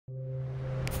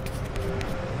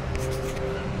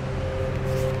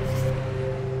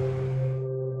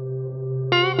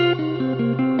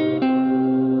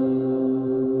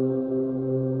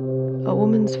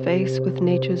woman's face with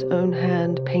nature's own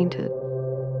hand painted.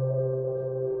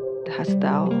 Hast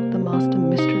thou, the master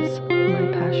mistress of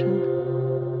my passion?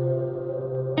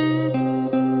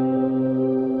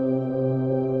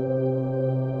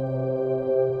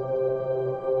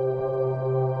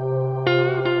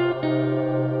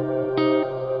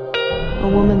 A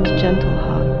woman's gentle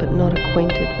heart, but not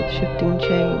acquainted with shifting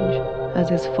change,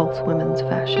 as is false women's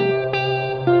fashion.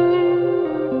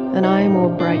 An eye more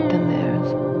bright than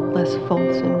theirs, less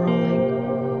false in rolling,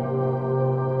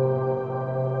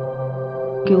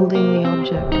 gilding the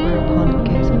object whereupon it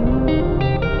gazeth.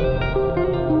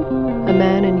 A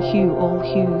man in hue, all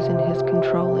hues in his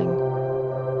controlling,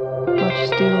 much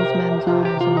steals men's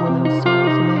eyes and women's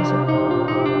souls amazeth.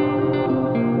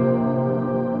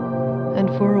 And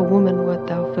for a woman wert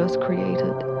thou first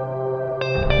created,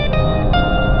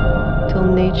 till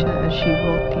nature as she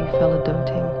wrought thee fell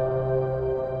a-doting.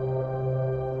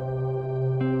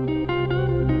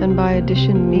 And by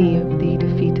addition me of thee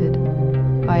defeated,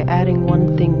 by adding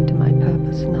one thing to my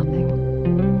purpose, nothing.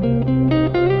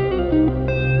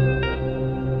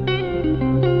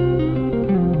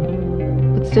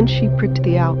 But since she pricked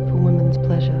thee out for women's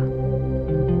pleasure,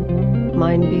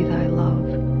 mine be thy love,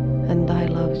 and thy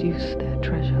love's use their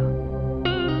treasure.